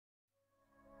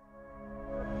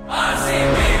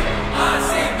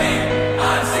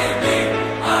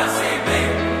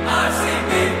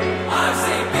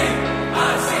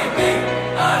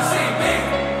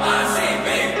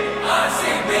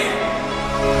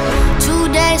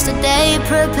waste a day,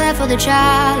 prepare for the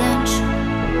challenge.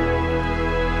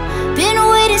 Been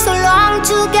waiting so long,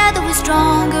 together we're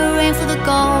stronger, aim for the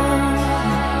goal.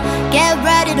 Get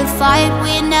ready to fight,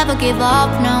 we never give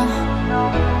up, no.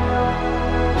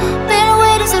 Been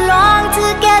waiting so long,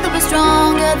 together we're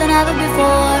stronger than ever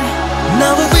before.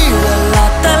 ನಾವು ಬೀಳಲ್ಲ,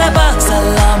 ತಲೆ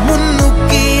ಬಾಗ್ಸಲ್ಲ,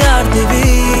 ಮುನ್ನುಗ್ಗಿ ಆಡ್ತೀವಿ.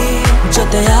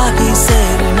 ಜೊತೆಯಾಗಿ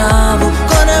ಸೇರಿ ನಾವು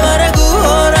ಕೊನೆವರೆಗೂ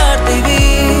ಹೋರಾಡ್ತೀವಿ.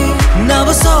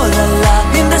 ನಾವು ಸೋಲಲ್ಲ,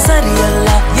 ಹಿಂದೆ ಸರಿಯಲ್ಲ,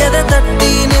 ಎದೆ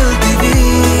ತಟ್ಟಿ ನಿಲ್ತೀವಿ.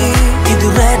 ಇದು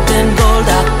ರೆಡ್ ಅಂಡ್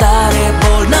ಗೋಲ್ಡ್ ಆಗ್ತಾರೆ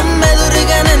ಬೋಲ್ಡ್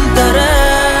ನಮ್ಮೆದುರಿಗೆ ನಿಂತರೆ.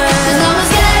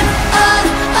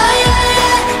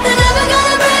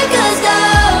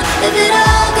 If it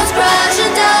all goes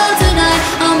crashing down tonight,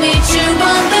 I'll meet you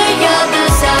on the